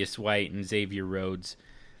 Tre'Davious White, and Xavier Rhodes.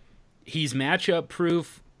 He's matchup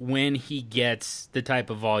proof when he gets the type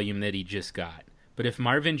of volume that he just got. But if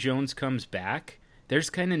Marvin Jones comes back, there's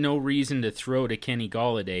kind of no reason to throw to Kenny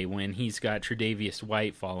Golladay when he's got Tre'Davious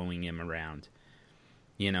White following him around.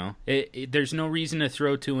 You know, there's no reason to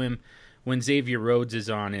throw to him when Xavier Rhodes is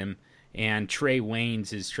on him and Trey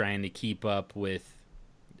Waynes is trying to keep up with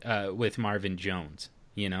Marvin Jones.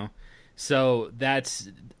 You know, so that's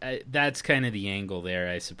kind of the angle there,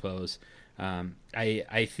 I suppose.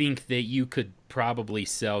 I think that you could probably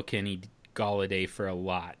sell Kenny Golladay for a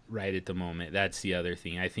lot right at the moment. That's the other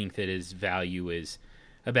thing. I think that his value is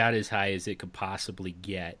about as high as it could possibly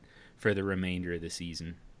get for the remainder of the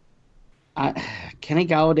season. Kenny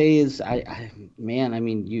Golladay is, man, I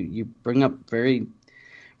mean, you bring up very,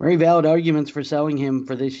 very valid arguments for selling him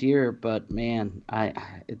for this year, but man,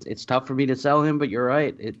 it's tough for me to sell him. But you're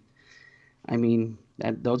right.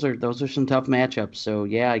 Those are some tough matchups. So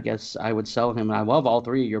yeah, I guess I would sell him. I love all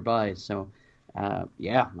 3 of your buys. So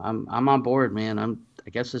yeah, I'm on board, man. I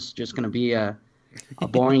guess it's just going to be a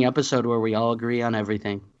boring episode where we all agree on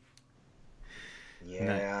everything.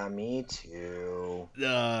 Yeah, me too.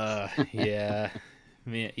 Yeah.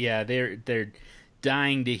 Yeah, they're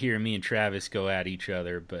dying to hear me and Travis go at each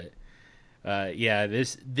other, but yeah,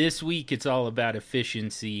 this week it's all about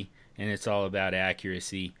efficiency and it's all about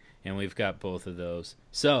accuracy, and we've got both of those.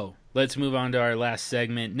 So let's move on to our last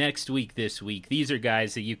segment. Next week, this week, these are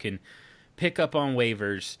guys that you can pick up on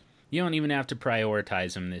waivers. You don't even have to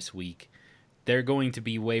prioritize them this week. They're going to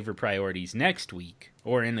be waiver priorities next week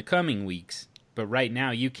or in the coming weeks. But right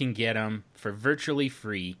now, you can get them for virtually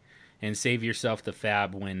free and save yourself the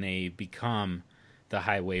fab when they become the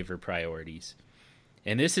high waiver priorities.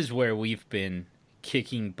 And this is where we've been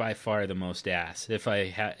kicking by far the most ass, if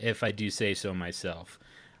I do say so myself,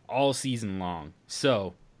 all season long.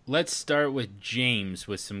 So let's start with James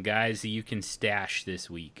with some guys that you can stash this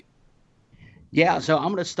week. Yeah, so I'm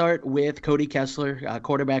going to start with Cody Kessler,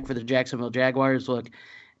 quarterback for the Jacksonville Jaguars. Look,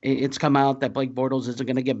 it's come out that Blake Bortles isn't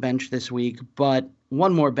going to get benched this week, but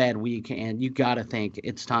one more bad week, and you got to think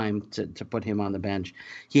it's time to put him on the bench.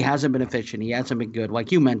 He hasn't been efficient. He hasn't been good.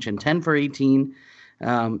 Like you mentioned, 10 for 18.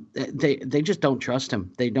 They just don't trust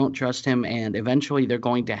him. They don't trust him, and eventually they're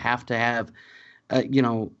going to have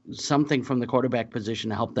something from the quarterback position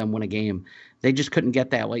to help them win a game. They just couldn't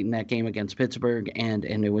get that late in that game against Pittsburgh, and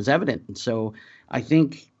it was evident. And so I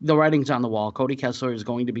think the writing's on the wall. Cody Kessler is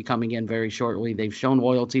going to be coming in very shortly. They've shown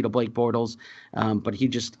loyalty to Blake Bortles, but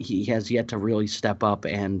he has yet to really step up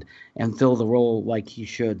and fill the role like he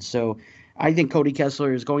should. So I think Cody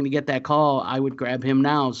Kessler is going to get that call. I would grab him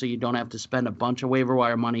now so you don't have to spend a bunch of waiver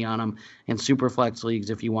wire money on him in SuperFlex leagues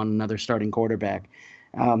if you want another starting quarterback.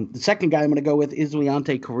 The second guy I'm going to go with is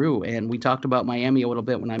Leonte Carew, and we talked about Miami a little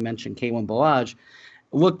bit when I mentioned Kalen Ballage.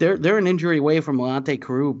 Look, they're an injury away from Leonte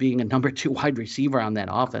Carew being a number 2 wide receiver on that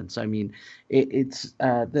offense. I mean, it's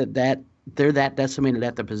that they're that decimated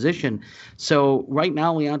at the position. So right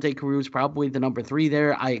now, Leonte Carew is probably the number 3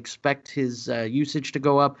 there. I expect his usage to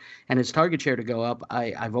go up and his target share to go up.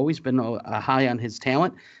 I've always been a high on his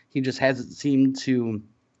talent. He just hasn't seemed to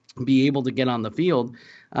be able to get on the field.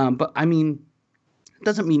 But I mean,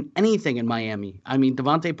 doesn't mean anything in Miami. I mean,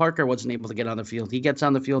 Devontae Parker wasn't able to get on the field. He gets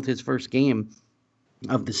on the field his first game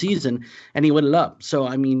of the season, and he lit it up. So,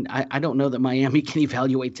 I mean, I don't know that Miami can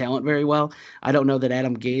evaluate talent very well. I don't know that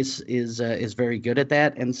Adam Gase is very good at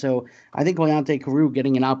that. And so I think Leonte Carew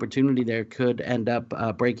getting an opportunity there could end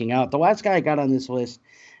up breaking out. The last guy I got on this list,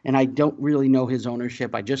 and I don't really know his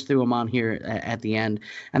ownership. I just threw him on here at the end.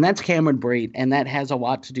 And that's Cameron Brate, and that has a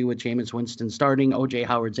lot to do with Jameis Winston starting, O.J.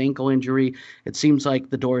 Howard's ankle injury. It seems like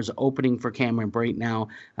the door is opening for Cameron Brate now.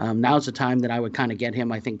 Now's the time that I would kind of get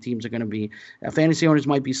him. I think teams are going to be fantasy owners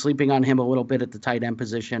might be sleeping on him a little bit at the tight end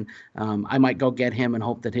position. I might go get him and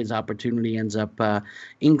hope that his opportunity ends up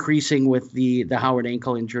increasing with the Howard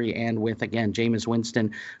ankle injury and with, again, Jameis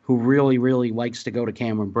Winston, who really, really likes to go to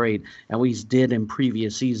Cameron Brate, at least did in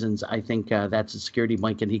previous seasons. I think that's a security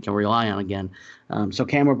blanket he can rely on again. So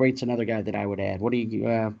Cameron Brate's another guy that I would add. What do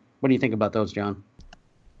you think about those, John?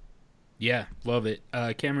 Yeah, love it.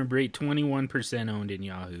 Cameron Brate, 21% owned in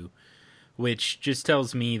Yahoo, which just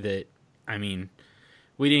tells me that, I mean,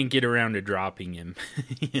 we didn't get around to dropping him.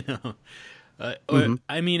 You know,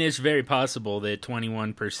 I mean, it's very possible that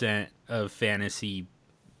 21% of fantasy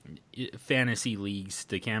leagues,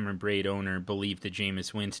 the Cameron Brate owner believed that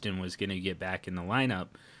Jameis Winston was going to get back in the lineup,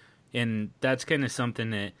 and that's kind of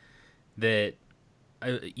something that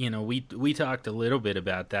you know, we talked a little bit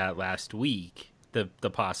about that last week, the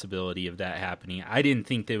possibility of that happening. I didn't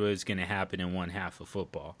think that it was going to happen in one half of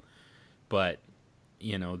football, but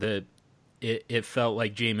you know, it felt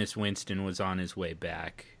like Jameis Winston was on his way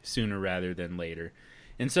back sooner rather than later,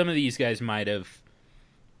 and some of these guys might have.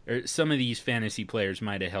 Or some of these fantasy players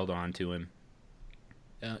might have held on to him,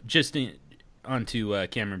 onto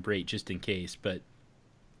Cameron Brate just in case. But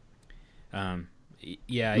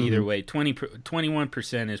yeah, either way,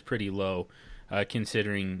 21% is pretty low,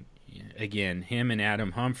 considering again him and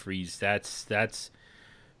Adam Humphries. That's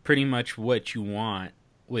pretty much what you want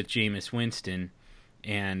with Jameis Winston,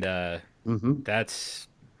 and that's.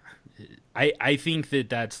 I think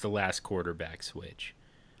that's the last quarterback switch.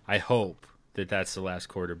 I hope that's the last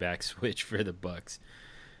quarterback switch for the Bucs.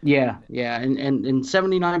 Yeah, and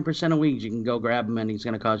 79% of leagues you can go grab him, and he's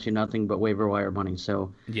going to cost you nothing but waiver wire money.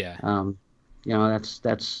 So yeah, you know,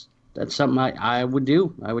 that's something I would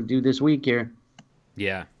do. I would do this week here.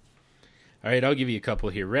 Yeah. All right, I'll give you a couple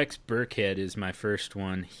here. Rex Burkhead is my first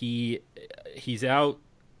one. He's out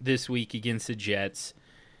this week against the Jets,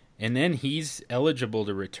 and then he's eligible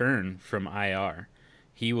to return from IR.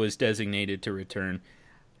 He was designated to return.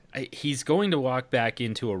 he's going to walk back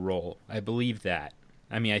into a role. I believe that.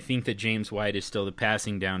 I mean, I think that James White is still the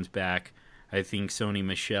passing downs back. I think Sony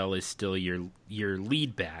Michel is still your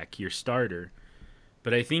lead back, your starter.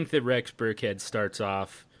 But I think that Rex Burkhead starts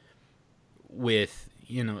off with,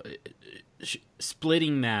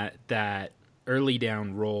 splitting that early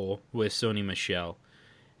down role with Sony Michel.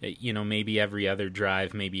 Maybe every other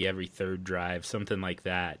drive, maybe every third drive, something like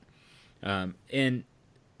that. And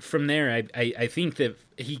from there, I think that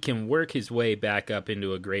he can work his way back up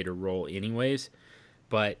into a greater role anyways.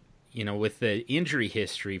 But, with the injury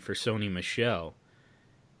history for Sony Michel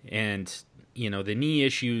and, the knee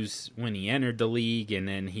issues when he entered the league, and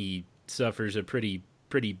then he suffers a pretty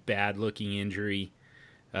bad-looking injury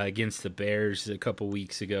against the Bears a couple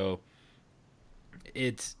weeks ago,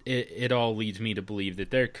 it all leads me to believe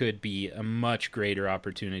that there could be a much greater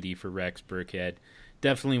opportunity for Rex Burkhead.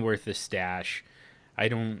 Definitely worth the stash. I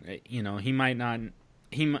don't, it might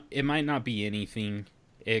not be anything,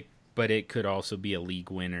 but it could also be a league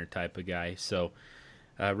winner type of guy. So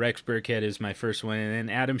Rex Burkhead is my first one, and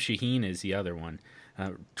then Adam Shaheen is the other one.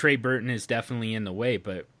 Trey Burton is definitely in the way,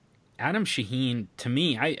 but Adam Shaheen, to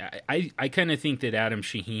me, I kind of think that Adam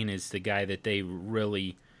Shaheen is the guy that they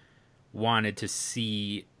really wanted to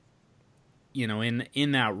see,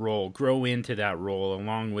 in that role, grow into that role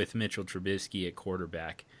along with Mitchell Trubisky at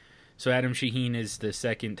quarterback. So Adam Shaheen is the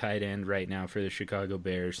second tight end right now for the Chicago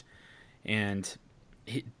Bears, and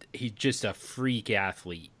he's just a freak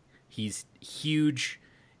athlete. He's huge,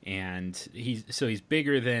 and he's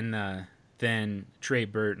bigger than Trey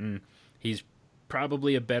Burton. He's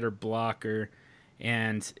probably a better blocker,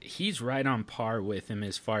 and he's right on par with him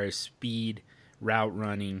as far as speed, route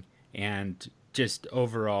running, and just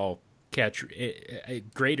overall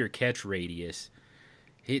greater catch radius.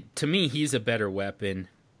 To me, he's a better weapon,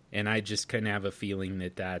 and I just kind of have a feeling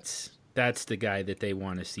that that's the guy that they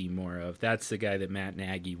want to see more of. That's the guy that Matt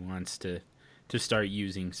Nagy wants to start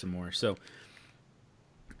using some more. So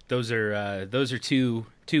those are two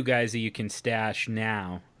guys that you can stash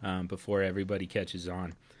now before everybody catches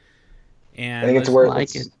on. And I think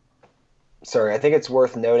it's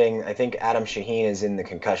worth noting. I think Adam Shaheen is in the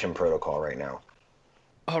concussion protocol right now.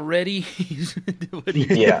 Already?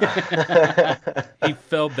 Yeah. He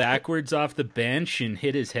fell backwards off the bench and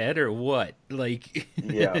hit his head, or what?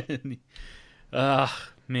 Yeah.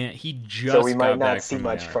 Man, he just so we might got not back see from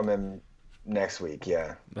much that. from him next week.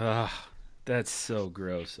 Yeah. That's so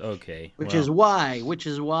gross. Okay. Which is why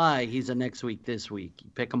he's a next week this week. You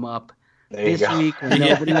pick him up There you this go. week when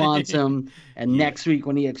nobody wants him, and next week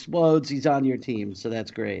when he explodes, he's on your team. So that's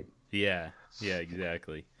great. Yeah,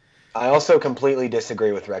 exactly. I also completely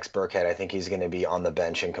disagree with Rex Burkhead. I think he's going to be on the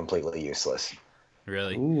bench and completely useless.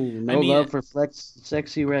 Really? Ooh, love for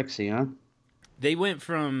sexy Rexy, huh? They went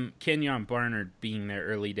from Kenyon Barnard being their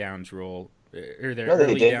early downs role, or their No, they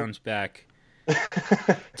early didn't. downs back.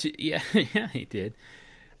 Yeah, he did.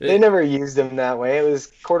 They never used him that way. It was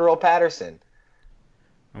Cordarrelle Patterson.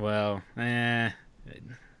 Well, kinda.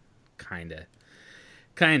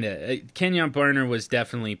 Kenyon Barner was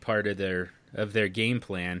definitely part of their game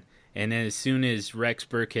plan, and then as soon as Rex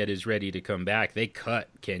Burkhead is ready to come back, they cut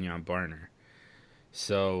Kenyon Barner.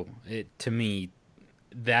 So to me,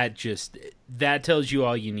 that tells you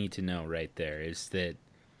all you need to know right there, is that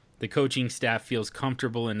the coaching staff feels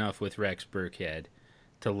comfortable enough with Rex Burkhead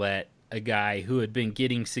to let a guy who had been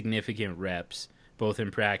getting significant reps, both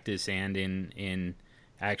in practice and in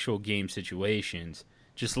actual game situations,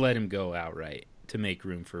 just let him go outright to make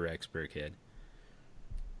room for Rex Burkhead.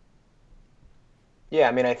 Yeah,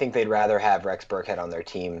 I mean, I think they'd rather have Rex Burkhead on their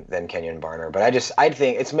team than Kenyon Barner. But I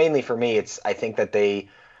think it's mainly for me. I think that they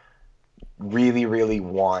really, really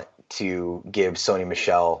want to give Sony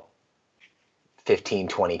Michel 15,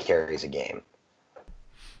 20 carries a game.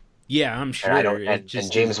 Yeah, I'm sure. And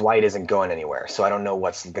James White isn't going anywhere, so I don't know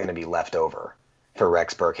what's going to be left over for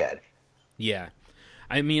Rex Burkhead. Yeah.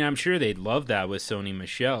 I mean, I'm sure they'd love that with Sony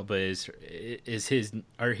Michel, but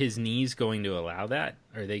are his knees going to allow that?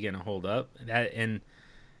 Are they going to hold up?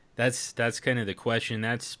 That's kind of the question.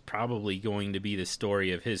 That's probably going to be the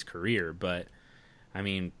story of his career, but I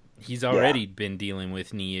mean, he's already been dealing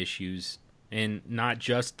with knee issues, and not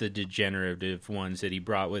just the degenerative ones that he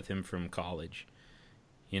brought with him from college.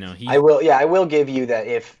 I will give you that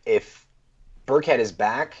if Burkhead is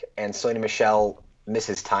back and Sony Michel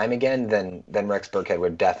misses time again, then Rex Burkhead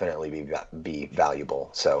would definitely be valuable.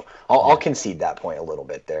 So I'll concede that point a little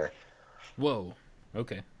bit there. Whoa,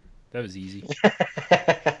 okay, that was easy.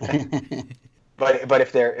 But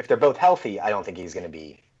if they're both healthy, I don't think he's going to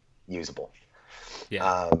be usable.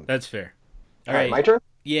 Yeah, that's fair. All right, my turn.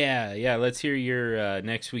 Yeah. Let's hear your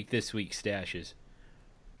next week, this week stashes.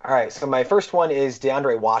 All right, so my first one is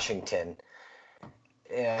DeAndre Washington.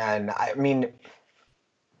 And I mean,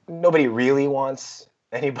 nobody really wants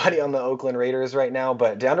anybody on the Oakland Raiders right now,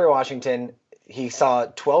 but DeAndre Washington, he saw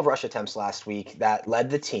 12 rush attempts last week that led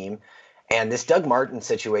the team. And this Doug Martin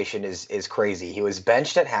situation is crazy. He was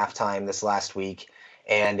benched at halftime this last week.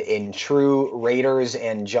 And in true Raiders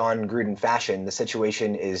and John Gruden fashion, the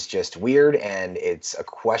situation is just weird and it's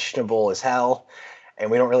questionable as hell. And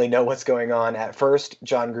we don't really know what's going on. At first,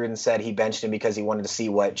 John Gruden said he benched him because he wanted to see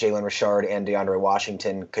what Jalen Richard and DeAndre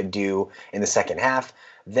Washington could do in the second half.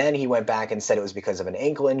 Then he went back and said it was because of an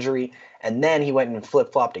ankle injury. And then he went and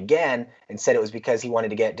flip-flopped again and said it was because he wanted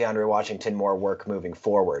to get DeAndre Washington more work moving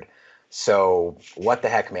forward. So what the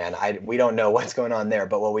heck, man? We don't know what's going on there.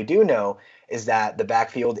 But what we do know is that the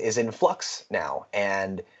backfield is in flux now.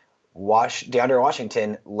 And DeAndre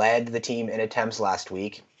Washington led the team in attempts last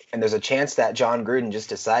week. And there's a chance that John Gruden just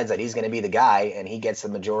decides that he's going to be the guy and he gets the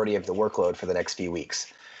majority of the workload for the next few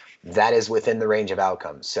weeks. That is within the range of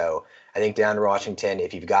outcomes. So I think DeAndre Washington,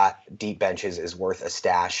 if you've got deep benches, is worth a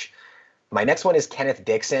stash. My next one is Kenneth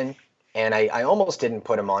Dixon. And I almost didn't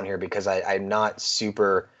put him on here because I'm not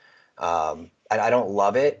super I don't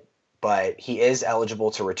love it, but he is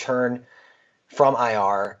eligible to return from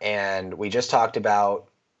IR. And we just talked about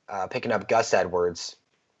picking up Gus Edwards.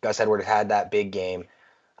 Gus Edwards had that big game.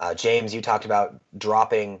 James, you talked about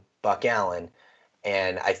dropping Buck Allen.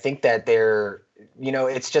 And I think that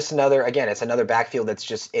it's just it's another backfield that's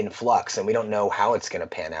just in flux, and we don't know how it's going to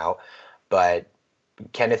pan out. But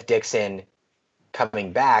Kenneth Dixon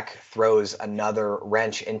coming back throws another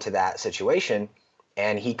wrench into that situation,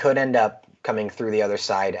 and he could end up coming through the other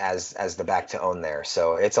side as the back to own there.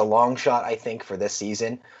 So it's a long shot, I think, for this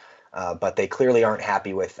season. But they clearly aren't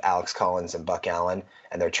happy with Alex Collins and Buck Allen,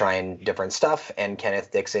 and they're trying different stuff, and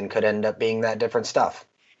Kenneth Dixon could end up being that different stuff.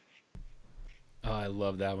 Oh, I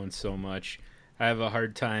love that one so much. I have a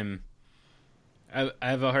hard time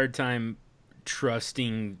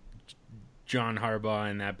trusting John Harbaugh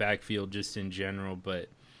in that backfield just in general, but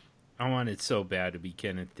I want it so bad to be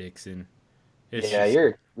Kenneth Dixon.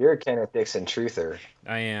 You're a Kenneth Dixon truther.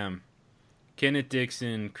 I am. Kenneth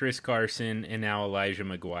Dixon, Chris Carson, and now Elijah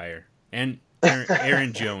McGuire. And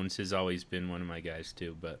Aaron Jones has always been one of my guys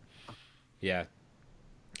too, but yeah.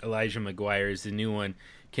 Elijah McGuire is the new one.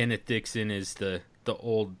 Kenneth Dixon is the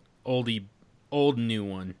old new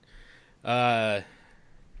one. But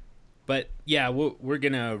yeah, we're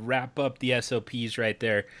going to wrap up the SOPs right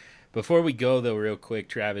there. Before we go, though, real quick,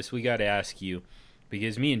 Travis, we got to ask you,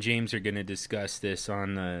 because me and James are going to discuss this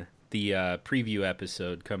on the preview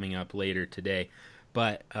episode coming up later today.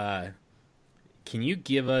 But can you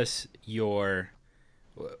give us your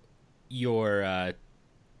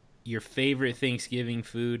favorite Thanksgiving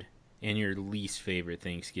food and your least favorite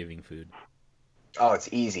Thanksgiving food? Oh, it's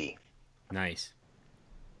easy. Nice.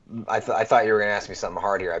 I thought you were going to ask me something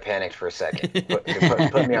hard here. I panicked for a second.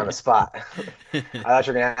 Put me on the spot. I thought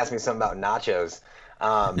you were going to ask me something about nachos.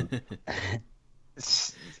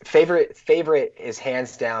 Favorite is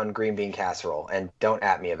hands down green bean casserole, and don't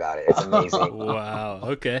at me about it. It's amazing. Wow.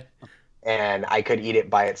 Okay. And I could eat it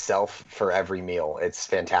by itself for every meal. It's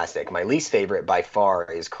fantastic. My least favorite by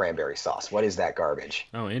far is cranberry sauce. What is that garbage?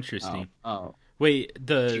 Oh, interesting. Oh. Wait,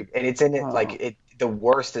 and it's in it the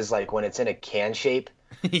worst is like when it's in a can shape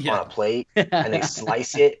on a plate and they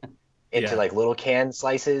slice it into like little can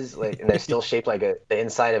slices, and they're still shaped like the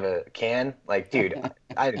inside of a can. Like, dude,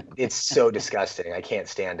 it's so disgusting. I can't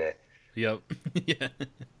stand it. Yep. Yeah.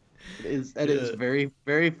 That is very,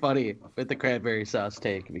 very funny with the cranberry sauce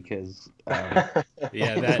take, because that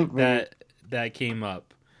came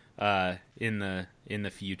up in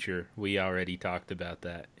the future. We already talked about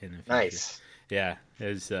that in the future. Nice. Yeah,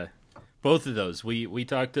 there's both of those. We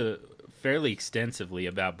talked fairly extensively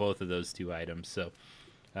about both of those two items. So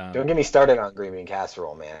don't get me started on green bean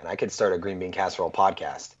casserole, man. I could start a green bean casserole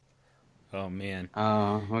podcast. Oh man.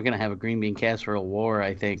 We're gonna have a green bean casserole war,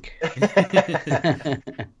 I think.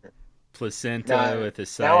 Placenta with a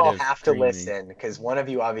side now I'll of have to green listen, because one of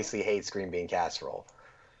you obviously hates green bean casserole.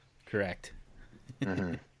 Correct.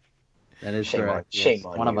 Mm-hmm. That is shame correct. Shame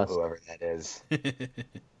on one you, of us. Whoever that is.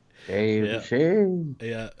 Shame.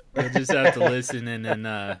 Yeah, we'll just have to listen, and then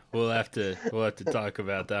we'll have to talk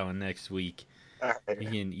about that one next week. All right.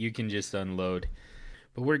 You can just unload.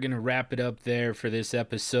 But we're gonna wrap it up there for this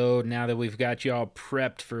episode. Now that we've got you all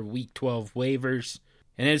prepped for Week 12 waivers,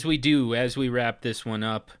 and as we wrap this one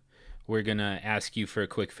up, we're gonna ask you for a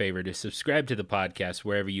quick favor to subscribe to the podcast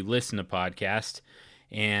wherever you listen to podcasts,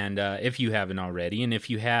 and if you haven't already, and if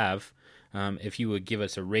you have. If you would give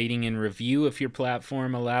us a rating and review if your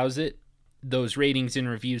platform allows it, those ratings and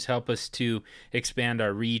reviews help us to expand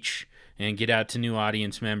our reach and get out to new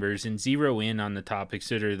audience members and zero in on the topics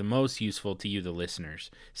that are the most useful to you, the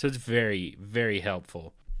listeners. So it's very, very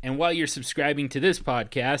helpful. And while you're subscribing to this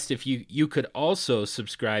podcast, if you could also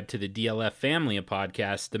subscribe to the DLF family of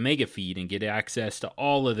podcasts, the Mega Feed, and get access to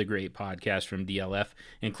all of the great podcasts from DLF,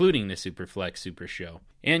 including the SuperFlex Super Show.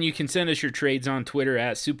 And you can send us your trades on Twitter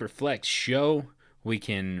at SuperFlex Show. We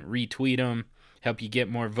can retweet them, help you get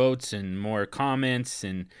more votes and more comments,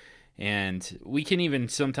 and we can even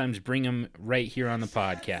sometimes bring them right here on the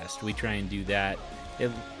podcast. We try and do that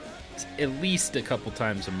at least a couple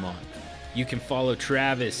times a month. You can follow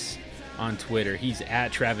Travis on Twitter. He's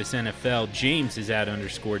at TravisNFL. James is at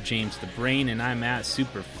 _James the Brain, and I'm at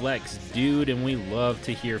SuperFlex Dude, and we love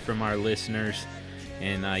to hear from our listeners.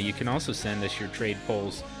 And you can also send us your trade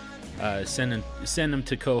polls. Send them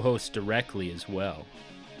to co-hosts directly as well.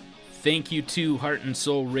 Thank you to Heart and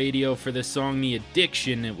Soul Radio for the song The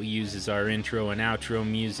Addiction that we use as our intro and outro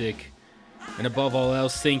music. And above all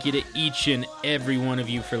else, thank you to each and every one of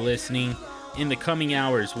you for listening. In the coming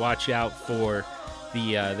hours, watch out for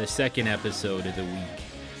the second episode of the week,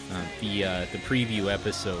 the preview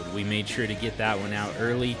episode. We made sure to get that one out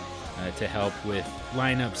early to help with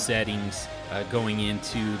lineup settings going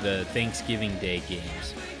into the Thanksgiving Day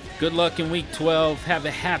games. Good luck in Week 12. Have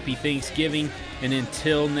a happy Thanksgiving. And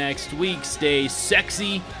until next week, stay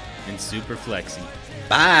sexy and super flexy.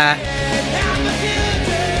 Bye.